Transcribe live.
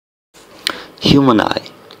Human eye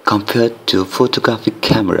compared to photographic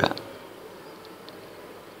camera.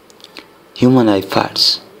 Human eye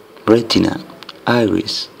parts: retina,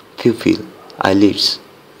 iris, pupil, eyelids.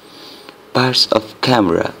 Parts of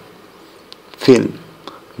camera: film,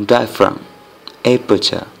 diaphragm,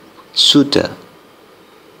 aperture, shutter.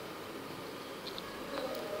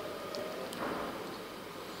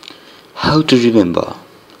 How to remember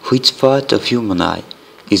which part of human eye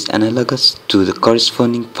is analogous to the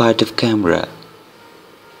corresponding part of camera?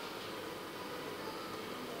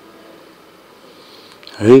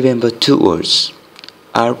 Remember two words: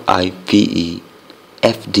 RIPEFDAS,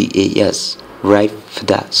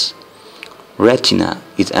 RIPEFDAS. Retina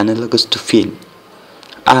is analogous to film,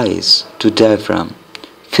 eyes to diaphragm,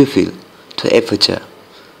 pupil to aperture,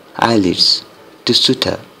 eyelids to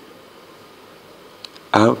shutter.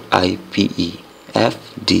 RIPEFDAS.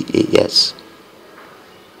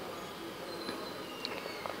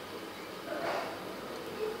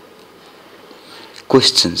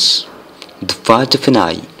 Questions. The part of an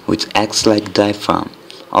eye which acts like diaphragm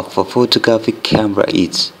of a photographic camera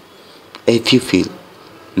is: A. Pupil,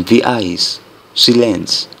 B. Eyes, C.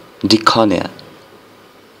 Lens, D. Cornea.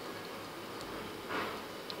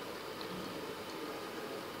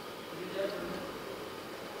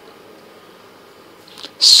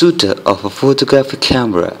 Shutter of a photographic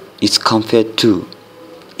camera is compared to: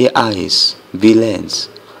 A. Eyes, B. Lens,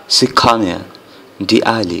 C. Cornea, D.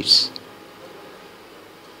 Eyelids.